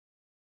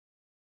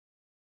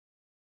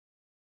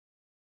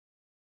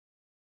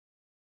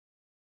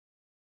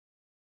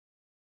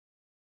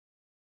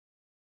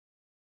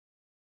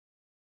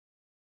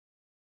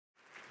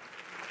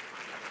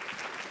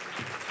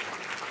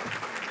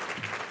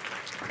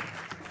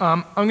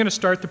I'm going to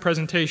start the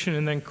presentation,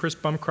 and then Chris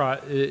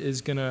Bumcrot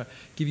is going to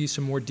give you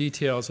some more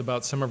details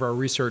about some of our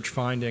research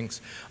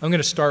findings. I'm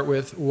going to start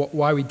with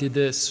why we did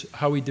this,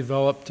 how we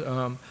developed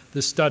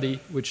the study,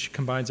 which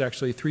combines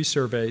actually 3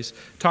 surveys,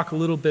 talk a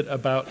little bit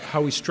about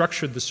how we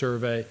structured the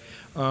survey,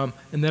 and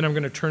then I'm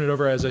going to turn it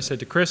over, as I said,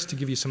 to Chris to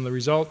give you some of the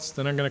results.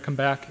 Then I'm going to come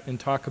back and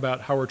talk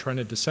about how we're trying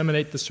to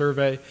disseminate the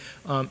survey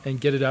and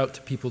get it out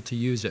to people to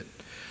use it.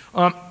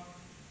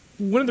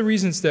 One of the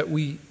reasons that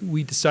we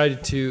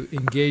decided to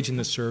engage in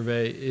this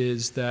survey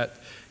is that,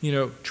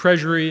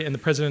 Treasury and the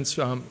President's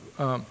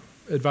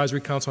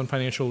Advisory Council on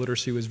Financial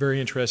Literacy was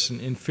very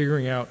interested in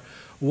figuring out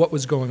what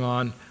was going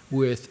on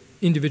with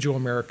individual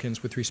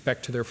Americans with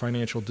respect to their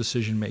financial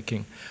decision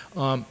making.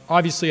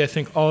 Obviously, I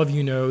think all of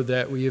you know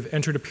that we have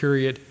entered a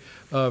period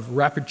of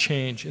rapid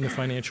change in the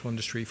financial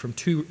industry from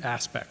 2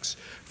 aspects.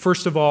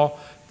 First of all,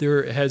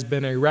 there has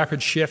been a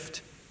rapid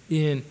shift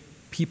in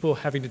people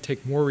having to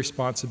take more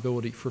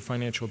responsibility for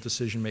financial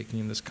decision making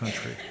in this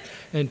country.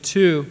 And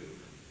 2,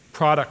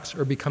 products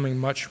are becoming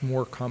much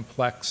more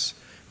complex,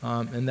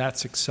 and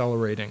that's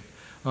accelerating.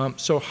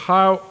 So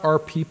how are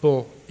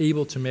people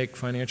able to make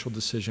financial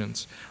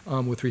decisions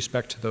with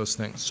respect to those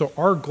things? So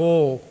our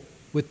goal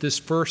with this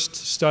first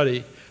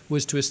study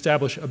was to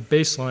establish a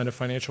baseline of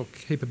financial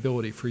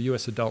capability for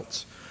U.S.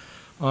 adults.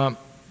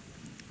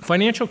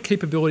 Financial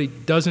capability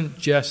doesn't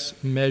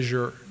just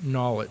measure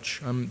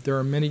knowledge. There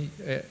are many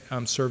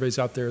surveys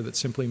out there that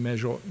simply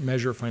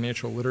measure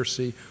financial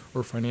literacy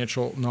or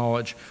financial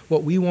knowledge.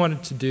 What we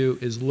wanted to do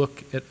is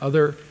look at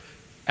other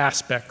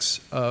aspects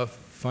of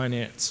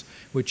finance,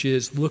 which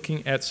is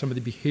looking at some of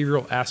the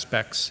behavioral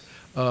aspects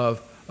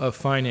of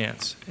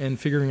finance and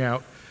figuring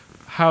out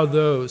how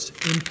those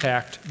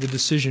impact the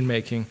decision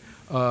making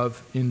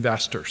of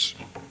investors.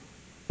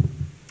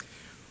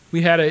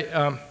 We had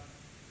a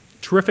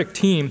terrific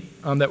team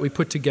that we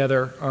put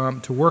together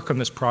to work on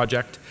this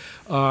project.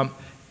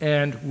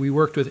 And we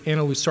worked with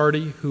Anna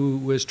Lusardi, who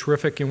was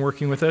terrific in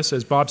working with us.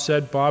 As Bob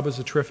said, Bob was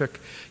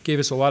gave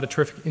us a lot of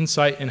terrific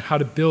insight in how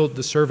to build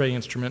the survey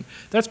instrument.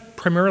 That's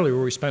primarily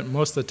where we spent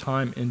most of the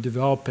time in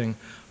developing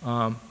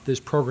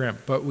this program.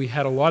 But we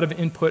had a lot of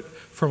input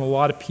from a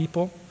lot of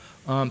people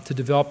to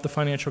develop the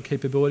financial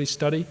capability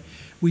study.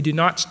 We did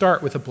not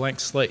start with a blank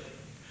slate.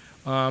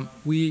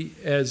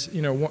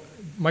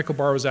 Michael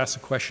Barr was asked the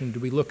question, do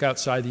we look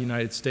outside the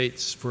United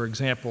States for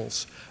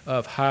examples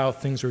of how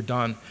things are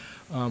done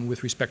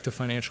with respect to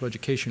financial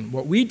education?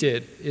 What we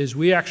did is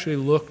we actually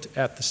looked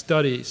at the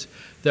studies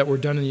that were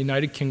done in the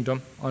United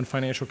Kingdom on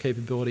financial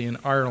capability in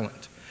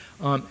Ireland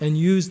and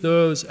used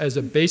those as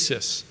a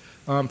basis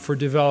for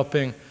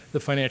developing the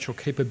financial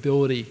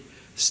capability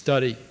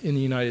study in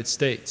the United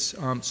States.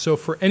 So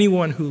for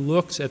anyone who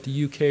looks at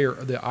the UK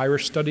or the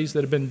Irish studies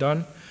that have been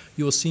done,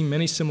 you will see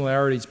many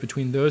similarities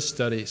between those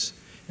studies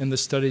and the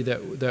study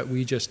that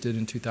we just did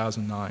in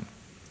 2009.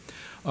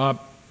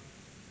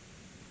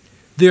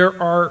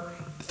 There are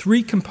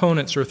 3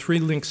 components or 3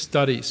 linked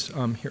studies,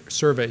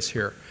 surveys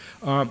here.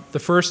 The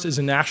first is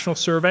a national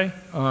survey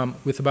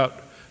with about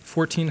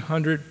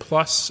 1,400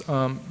 plus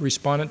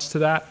respondents to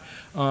that.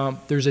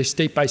 There's a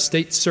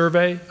state-by-state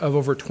survey of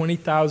over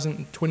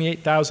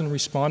 28,000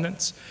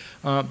 respondents.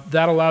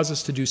 That allows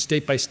us to do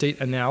state-by-state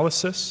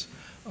analysis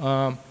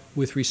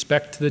with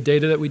respect to the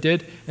data that we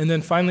did. And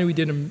then finally, we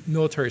did a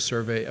military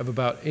survey of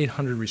about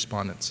 800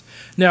 respondents.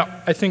 Now,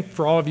 I think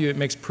for all of you, it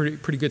makes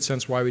pretty good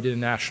sense why we did a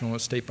national,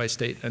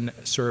 state-by-state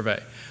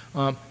survey.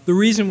 The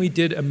reason we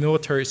did a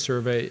military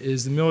survey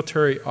is the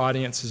military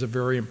audience is a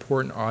very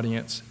important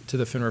audience to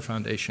the FINRA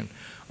Foundation.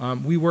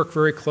 We work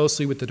very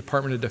closely with the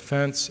Department of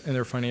Defense and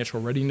their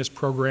financial readiness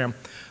program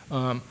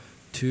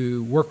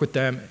to work with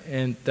them,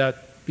 and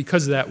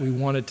because of that, we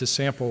wanted to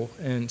sample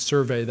and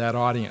survey that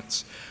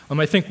audience.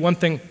 I think one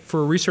thing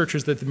for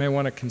researchers that they may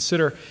want to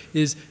consider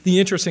is the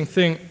interesting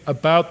thing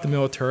about the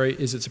military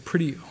is it's a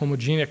pretty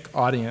homogenic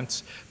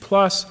audience.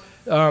 Plus,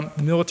 the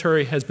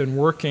military has been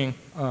working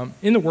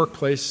in the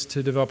workplace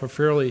to develop a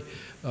fairly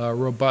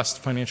robust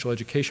financial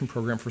education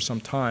program for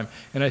some time.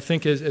 And I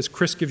think as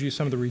Chris gives you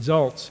some of the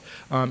results,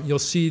 you'll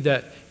see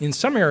that in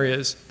some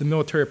areas, the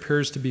military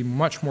appears to be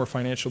much more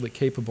financially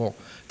capable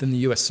than the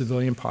U.S.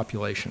 civilian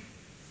population.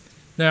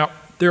 Now,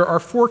 there are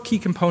 4 key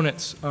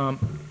components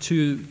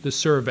to the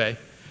survey: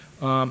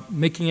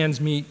 making ends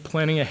meet,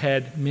 planning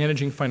ahead,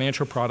 managing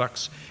financial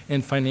products,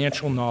 and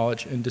financial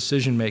knowledge and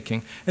decision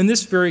making. And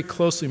this very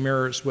closely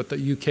mirrors what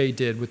the UK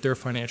did with their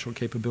financial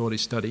capability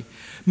study.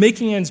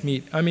 Making ends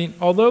meet,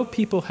 although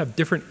people have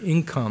different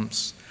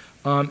incomes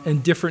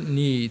and different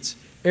needs,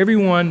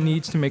 everyone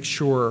needs to make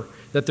sure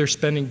that their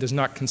spending does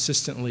not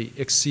consistently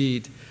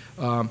exceed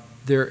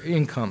their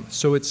income.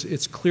 So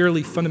it's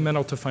clearly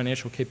fundamental to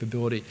financial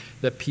capability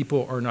that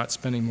people are not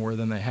spending more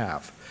than they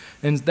have.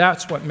 And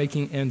that's what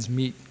making ends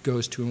meet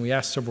goes to, and we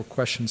asked several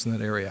questions in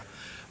that area.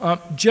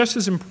 Just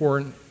as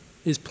important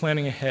is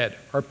planning ahead.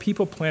 Are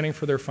people planning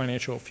for their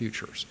financial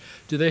futures?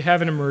 Do they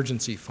have an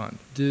emergency fund?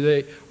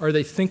 Are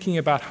they thinking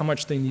about how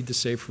much they need to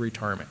save for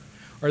retirement?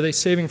 Are they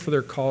saving for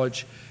their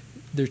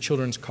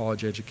children's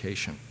college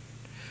education?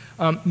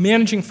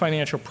 Managing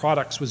financial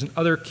products was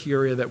another key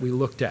area that we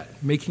looked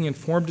at. Making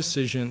informed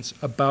decisions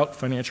about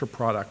financial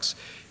products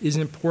is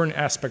an important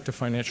aspect of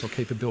financial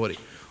capability.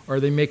 Are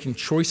they making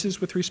choices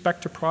with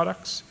respect to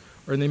products?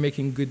 Or are they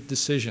making good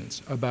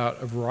decisions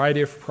about a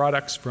variety of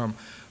products from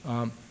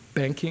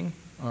banking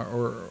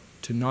or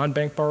to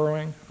non-bank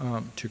borrowing,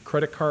 to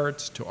credit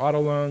cards, to auto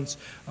loans,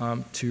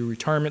 to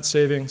retirement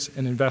savings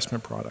and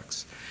investment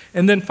products?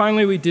 And then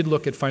finally, we did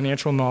look at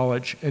financial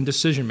knowledge and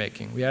decision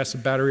making. We asked a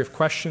battery of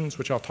questions,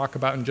 which I'll talk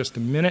about in just a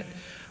minute,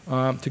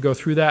 to go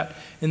through that.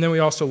 And then we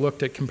also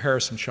looked at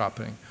comparison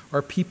shopping.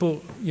 Are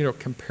people,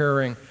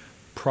 comparing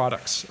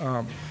products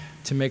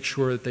to make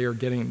sure that they are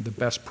getting the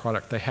best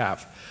product they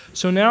have?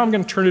 So now I'm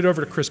going to turn it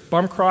over to Chris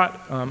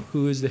Bumcrot,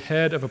 who is the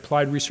head of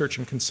Applied Research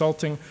and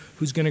Consulting,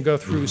 who's going to go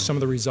through some of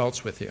the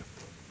results with you.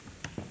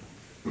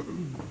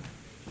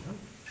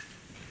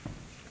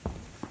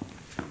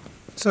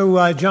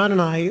 So John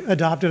and I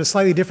adopted a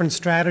slightly different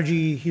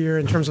strategy here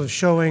in terms of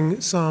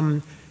showing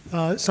some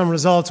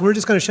results. We're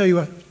just going to show you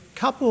a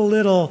couple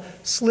little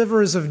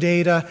slivers of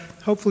data,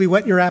 hopefully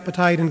whet your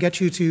appetite and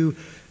get you to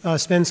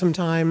spend some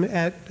time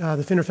at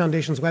the Finner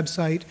Foundation's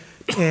website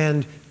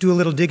and do a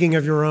little digging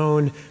of your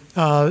own.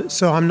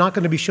 So I'm not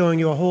going to be showing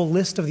you a whole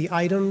list of the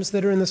items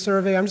that are in the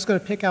survey. I'm just going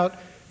to pick out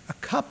a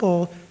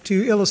couple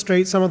to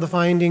illustrate some of the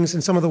findings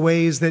and some of the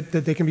ways that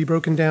they can be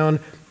broken down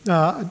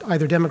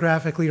either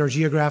demographically or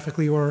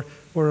geographically or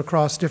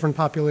across different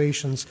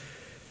populations.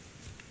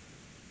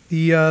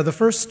 The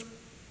first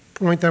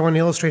point that I want to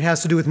illustrate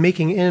has to do with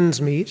making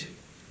ends meet.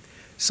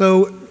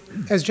 So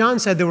as John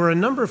said, there were a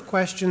number of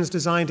questions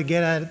designed to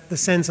get at the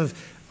sense of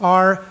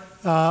are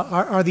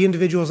the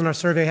individuals in our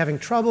survey having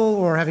trouble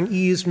or having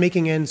ease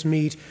making ends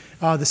meet?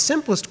 The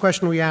simplest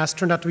question we asked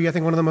turned out to be, I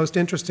think, one of the most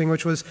interesting,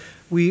 which was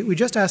we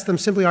just asked them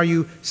simply, are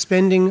you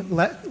spending,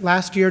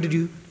 last year did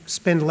you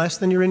spend less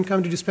than your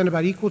income? Did you spend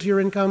about equal to your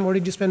income, or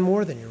did you spend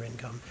more than your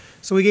income?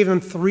 So we gave them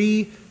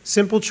 3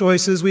 simple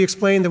choices. We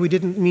explained that we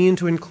didn't mean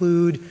to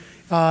include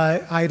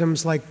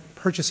items like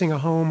purchasing a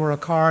home or a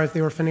car if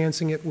they were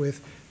financing it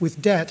with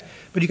debt.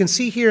 But you can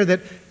see here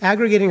that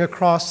aggregating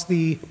across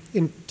the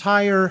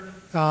entire,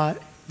 the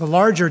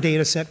larger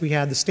data set we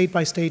had, the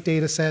state-by-state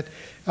data set,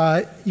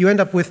 you end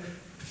up with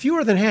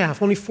fewer than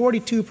half, only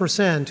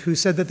 42%, who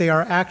said that they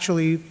are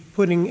actually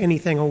putting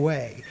anything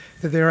away,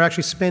 that they are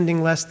actually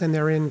spending less than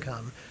their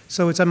income.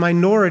 So it's a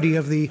minority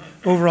of the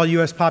overall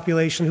U.S.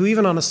 population who,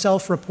 even on a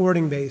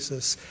self-reporting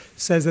basis,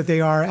 says that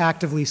they are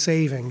actively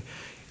saving.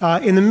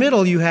 In the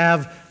middle, you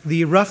have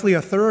the roughly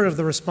a third of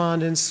the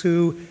respondents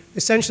who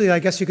essentially, I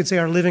guess you could say,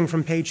 are living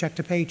from paycheck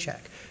to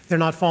paycheck. They're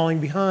not falling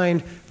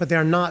behind, but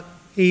they're not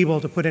able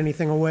to put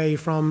anything away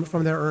from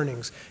their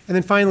earnings. And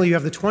then finally, you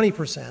have the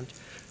 20%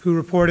 who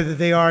reported that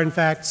they are, in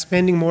fact,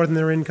 spending more than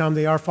their income.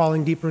 They are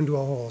falling deeper into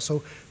a hole.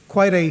 So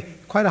quite a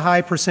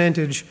high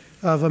percentage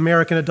of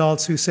American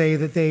adults who say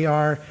that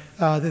they're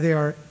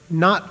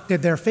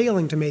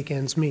failing to make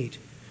ends meet.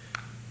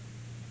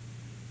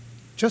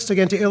 Just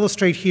again to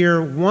illustrate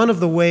here, one of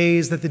the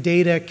ways that the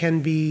data can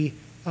be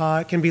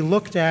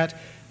looked at,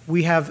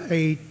 we have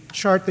a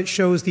chart that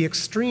shows the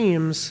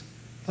extremes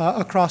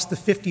across the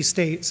 50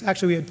 states.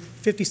 Actually, we had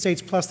 50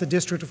 states plus the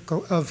District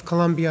of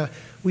Columbia.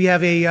 We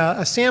have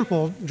a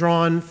sample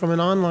drawn from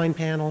an online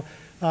panel,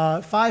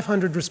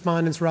 500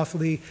 respondents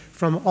roughly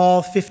from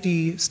all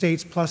 50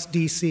 states plus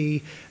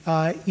DC.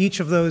 Each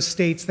of those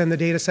states, then the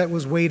data set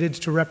was weighted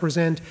to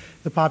represent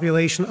the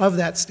population of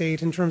that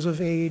state in terms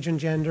of age and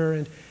gender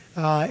and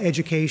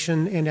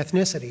education and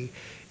ethnicity.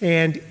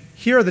 And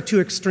here are the 2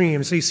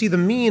 extremes. So you see the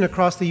mean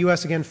across the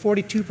U.S. again,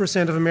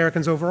 42% of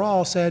Americans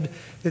overall said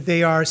that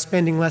they are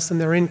spending less than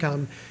their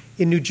income.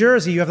 In New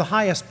Jersey, you have the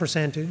highest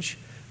percentage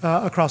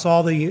across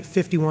all the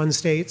 51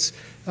 states,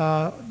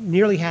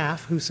 nearly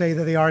half who say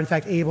that they are in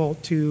fact able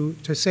to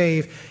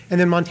save. And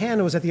then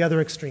Montana was at the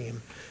other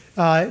extreme.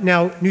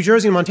 Now, New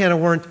Jersey and Montana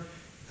weren't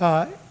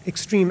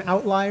extreme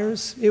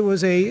outliers. It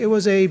was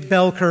a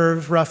bell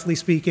curve, roughly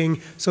speaking,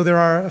 so there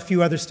are a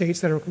few other states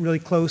that are really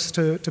close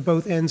to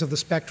both ends of the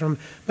spectrum,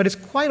 but it's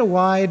quite a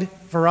wide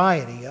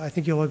variety, I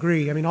think you'll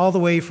agree. I mean, all the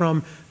way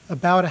from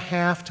about a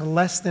half to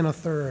less than a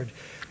third.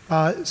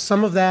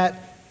 Some of that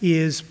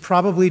is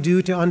probably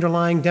due to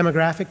underlying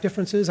demographic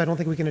differences. I don't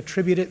think we can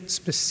attribute it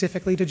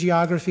specifically to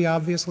geography,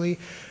 obviously.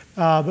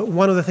 But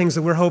one of the things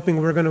that we're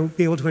hoping we're going to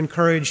be able to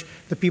encourage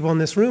the people in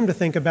this room to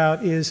think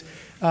about is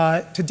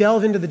to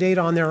delve into the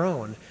data on their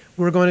own.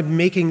 We're going to be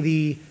making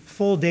the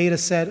full data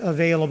set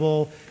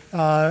available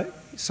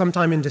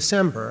sometime in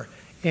December,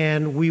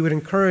 and we would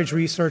encourage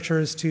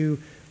researchers to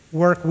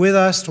work with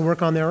us, to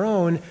work on their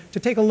own, to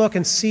take a look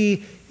and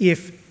see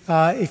if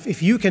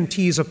you can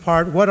tease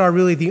apart what are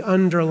really the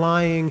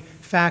underlying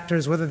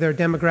factors, whether they're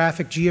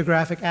demographic,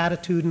 geographic,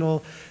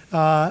 attitudinal,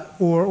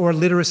 or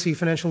literacy,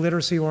 financial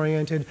literacy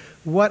oriented.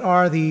 What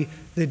are the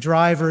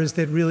drivers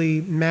that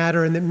really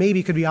matter and that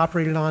maybe could be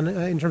operated on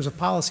in terms of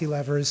policy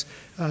levers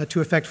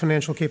to affect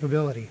financial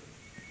capability?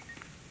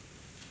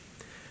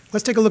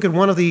 Let's take a look at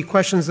one of the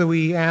questions that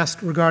we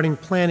asked regarding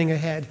planning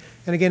ahead.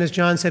 And again, as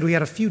John said, we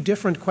had a few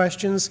different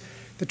questions.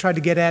 that tried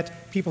to get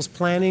at people's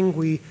planning.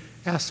 We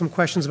asked some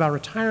questions about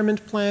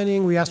retirement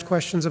planning. We asked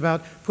questions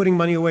about putting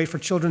money away for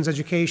children's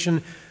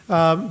education.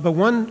 But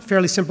one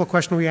fairly simple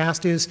question we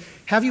asked is,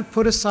 have you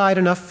put aside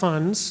enough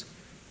funds,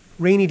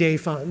 rainy day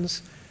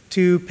funds,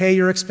 to pay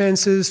your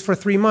expenses for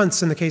 3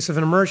 months in the case of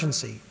an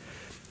emergency?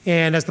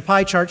 And as the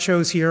pie chart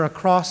shows here,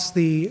 across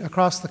the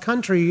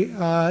country,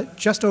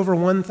 just over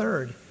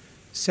 1/3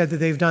 said that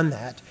they've done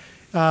that.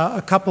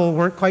 A couple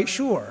weren't quite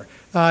sure.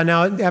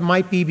 Now, that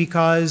might be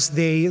because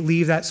they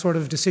leave that sort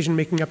of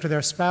decision-making up to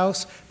their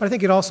spouse, but I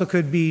think it also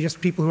could be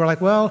just people who are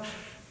like, well,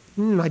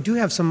 I do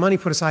have some money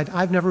put aside.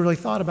 I've never really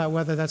thought about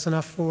whether that's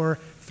enough for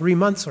 3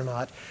 months or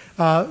not.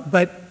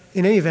 But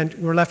in any event,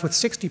 we're left with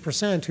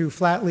 60% who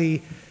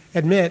flatly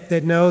admit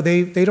that no,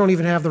 they don't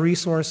even have the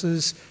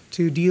resources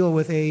to deal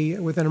with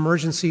an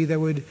emergency that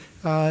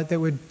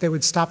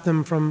would stop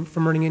them from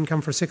earning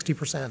income for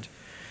 60%.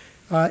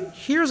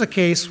 Here's a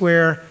case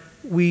where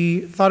we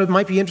thought it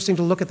might be interesting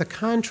to look at the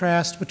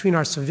contrast between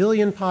our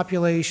civilian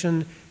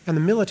population and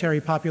the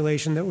military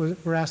population that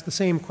were asked the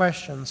same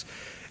questions.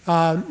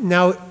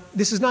 Now,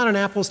 this is not an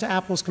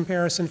apples-to-apples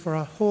comparison for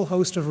a whole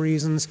host of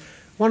reasons,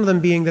 one of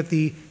them being that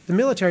the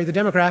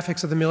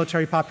demographics of the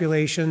military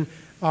population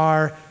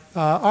are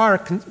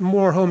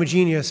more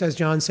homogeneous, as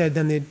John said,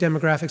 than the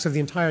demographics of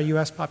the entire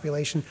U.S.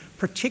 population,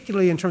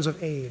 particularly in terms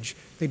of age.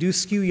 They do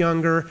skew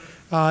younger.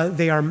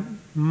 They are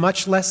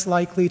much less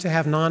likely to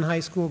have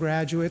non-high school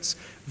graduates.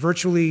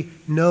 Virtually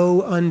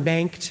no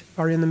unbanked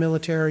are in the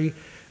military.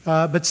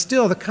 But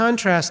still, the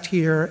contrast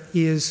here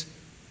is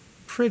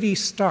pretty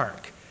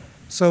stark.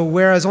 So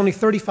whereas only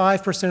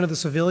 35% of the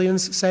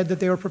civilians said that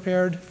they were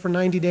prepared for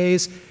 90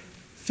 days,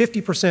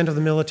 50% of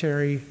the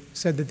military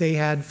said that they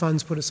had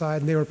funds put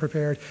aside and they were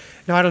prepared.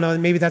 Now, I don't know,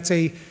 maybe that's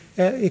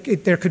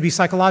there could be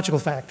psychological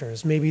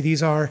factors. Maybe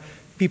these are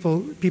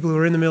people who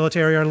are in the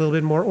military are a little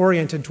bit more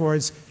oriented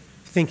towards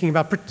thinking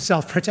about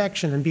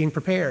self-protection and being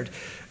prepared.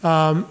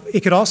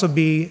 It could also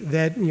be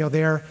that,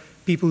 they're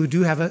people who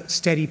do have a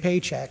steady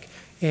paycheck,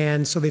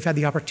 and so they've had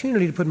the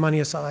opportunity to put money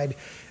aside.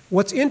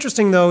 What's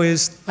interesting, though,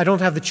 is I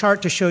don't have the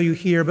chart to show you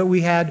here, but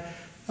we had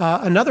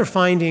another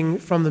finding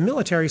from the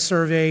military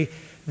survey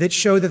that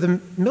showed that the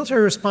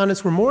military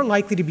respondents were more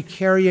likely to be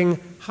carrying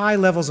high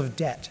levels of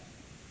debt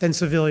than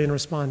civilian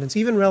respondents,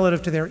 even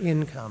relative to their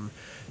income.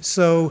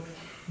 So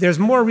there's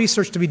more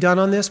research to be done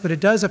on this, but it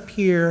does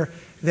appear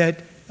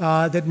that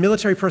that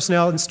military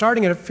personnel, and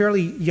starting at a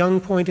fairly young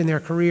point in their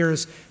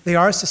careers, they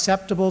are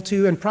susceptible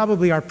to and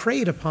probably are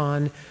preyed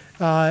upon,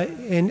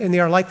 and they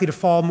are likely to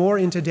fall more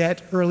into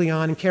debt early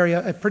on and carry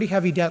a pretty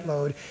heavy debt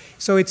load.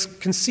 So it's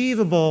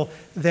conceivable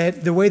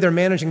that the way they're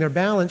managing their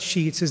balance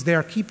sheets is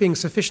they're keeping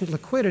sufficient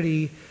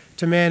liquidity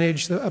to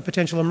manage a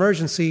potential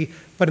emergency,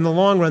 but in the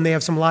long run they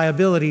have some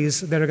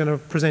liabilities that are going to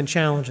present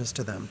challenges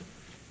to them.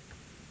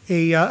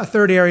 A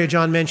third area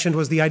John mentioned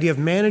was the idea of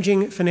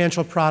managing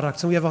financial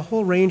products. And we have a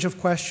whole range of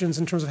questions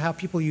in terms of how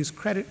people use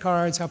credit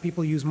cards, how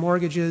people use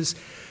mortgages.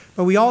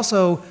 But we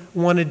also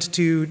wanted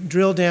to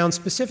drill down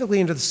specifically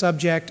into the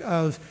subject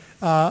of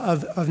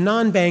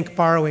non-bank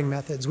borrowing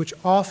methods, which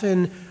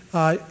often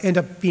end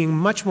up being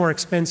much more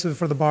expensive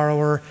for the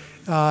borrower,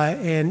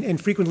 and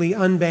frequently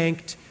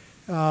unbanked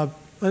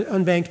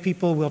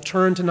people will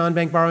turn to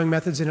non-bank borrowing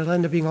methods, and it'll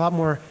end up being a lot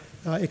more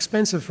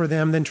expensive for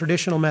them than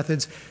traditional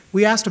methods.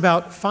 We asked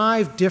about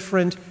 5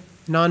 different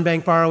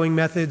non-bank borrowing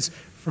methods,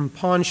 from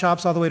pawn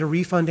shops all the way to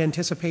refund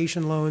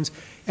anticipation loans.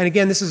 And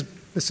again, this is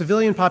the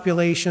civilian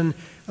population.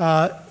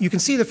 You can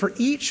see that for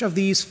each of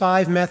these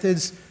 5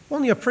 methods,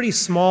 only a pretty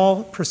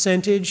small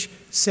percentage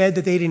said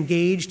that they'd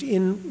engaged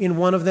in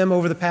one of them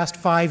over the past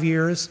 5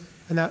 years.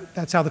 And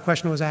that's how the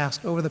question was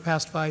asked, over the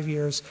past 5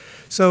 years.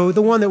 So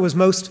the one that was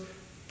most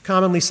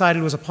commonly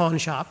cited was a pawn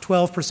shop.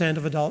 12%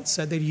 of adults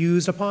said they'd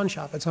used a pawn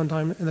shop at some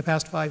time in the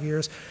past 5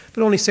 years,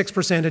 but only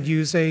 6% had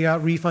used a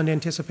refund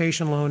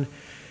anticipation loan.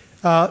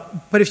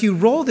 But if you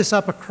roll this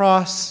up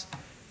across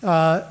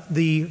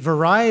the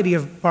variety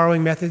of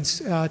borrowing methods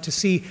to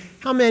see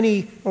how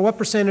many or what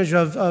percentage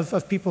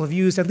of people have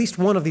used at least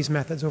one of these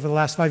methods over the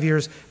last 5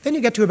 years, then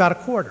you get to about a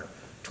quarter.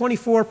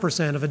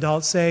 24% of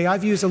adults say,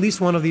 I've used at least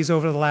one of these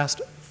over the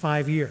last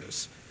 5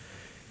 years.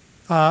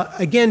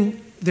 Again,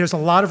 there's a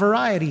lot of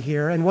variety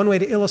here, and one way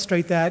to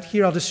illustrate that,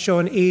 here I'll just show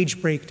an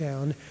age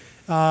breakdown.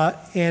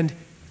 And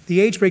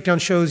the age breakdown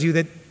shows you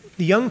that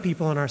the young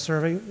people in our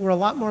survey were a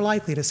lot more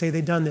likely to say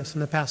they'd done this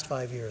in the past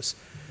 5 years.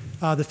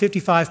 The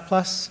 55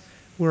 plus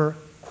were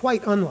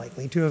quite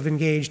unlikely to have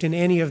engaged in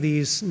any of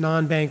these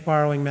non-bank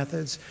borrowing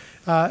methods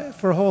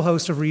for a whole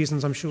host of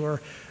reasons, I'm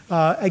sure.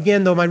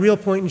 Again, though, my real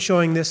point in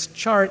showing this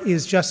chart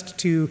is just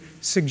to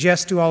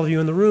suggest to all of you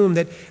in the room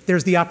that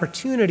there's the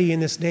opportunity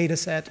in this data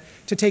set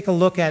to take a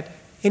look at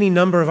any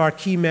number of our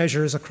key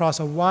measures across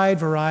a wide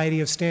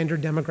variety of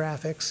standard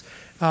demographics.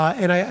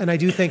 And I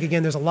do think,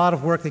 again, there's a lot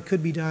of work that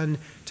could be done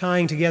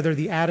tying together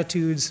the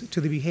attitudes to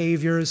the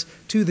behaviors,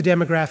 to the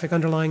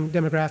underlying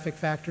demographic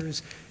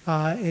factors,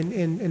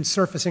 and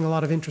surfacing a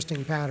lot of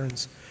interesting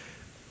patterns.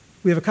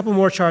 We have a couple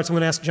more charts. I'm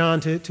going to ask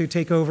John to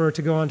take over,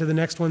 to go on to the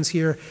next ones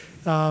here,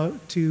 to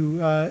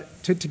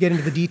get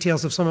into the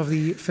details of some of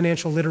the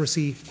financial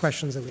literacy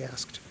questions that we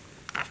asked.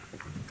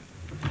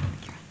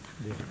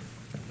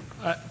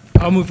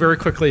 I'll move very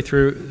quickly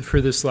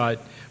through this slide.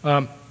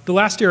 The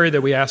last area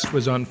that we asked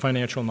was on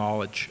financial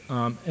knowledge.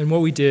 And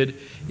what we did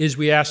is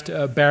we asked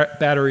a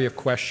battery of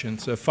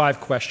questions,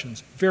 5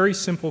 questions, very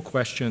simple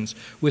questions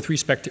with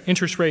respect to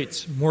interest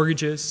rates,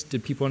 mortgages,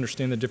 did people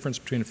understand the difference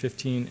between a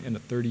 15 and a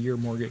 30-year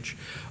mortgage,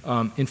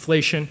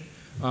 inflation,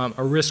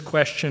 a risk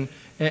question,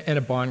 and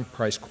a bond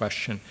price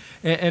question.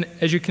 And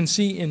as you can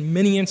see, in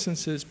many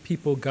instances,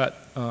 people got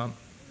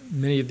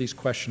many of these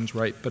questions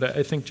right, but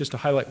I think just to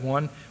highlight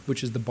one,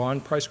 which is the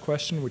bond price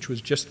question, which was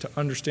just to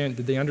understand,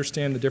 did they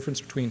understand the difference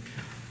between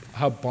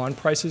how bond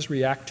prices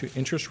react to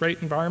interest rate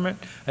environment?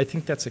 I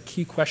think that's a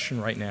key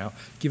question right now,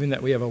 given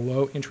that we have a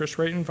low interest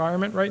rate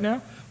environment right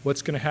now.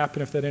 What's going to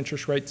happen if that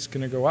interest rate is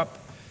going to go up?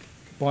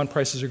 Bond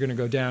prices are going to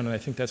go down, and I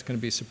think that's going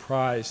to be a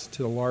surprise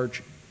to the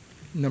large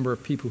number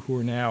of people who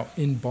are now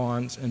in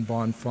bonds and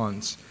bond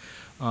funds.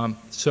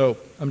 So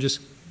I'm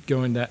just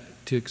going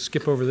to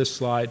skip over this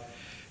slide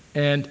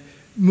and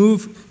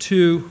move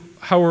to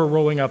how we're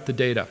rolling out the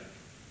data.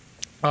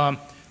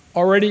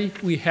 Already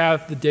we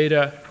have the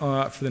data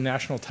for the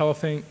National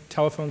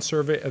Telephone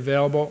Survey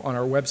available on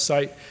our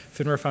website,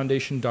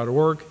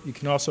 finrafoundation.org. You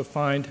can also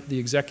find the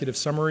executive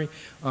summary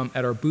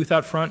at our booth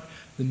out front.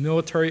 The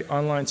military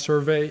online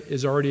survey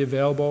is already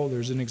available.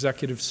 There's an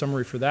executive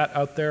summary for that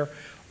out there.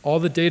 All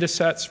the data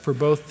sets for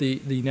both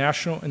the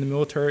national and the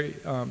military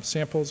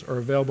samples are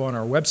available on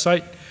our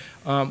website.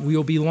 We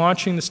will be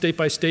launching the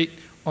state-by-state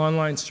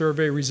online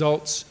survey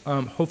results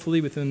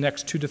hopefully within the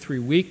next 2 to 3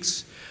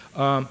 weeks.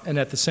 And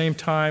at the same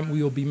time,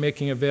 we will be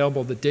making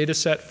available the data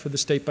set for the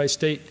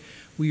state-by-state.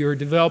 We are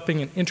developing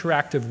an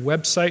interactive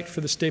website for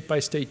the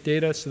state-by-state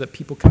data so that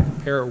people can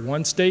compare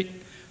one state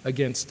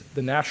against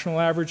the national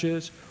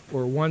averages,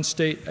 or one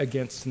state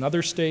against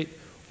another state,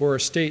 or a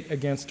state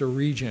against a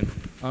region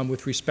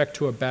with respect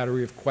to a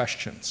battery of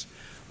questions.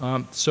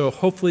 So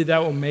hopefully that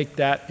will make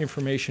that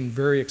information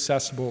very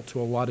accessible to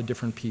a lot of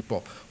different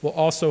people. We'll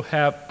also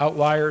have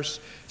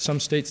outliers. Some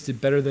states did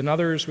better than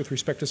others with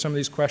respect to some of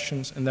these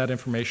questions, and that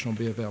information will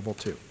be available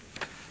too.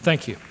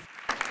 Thank you.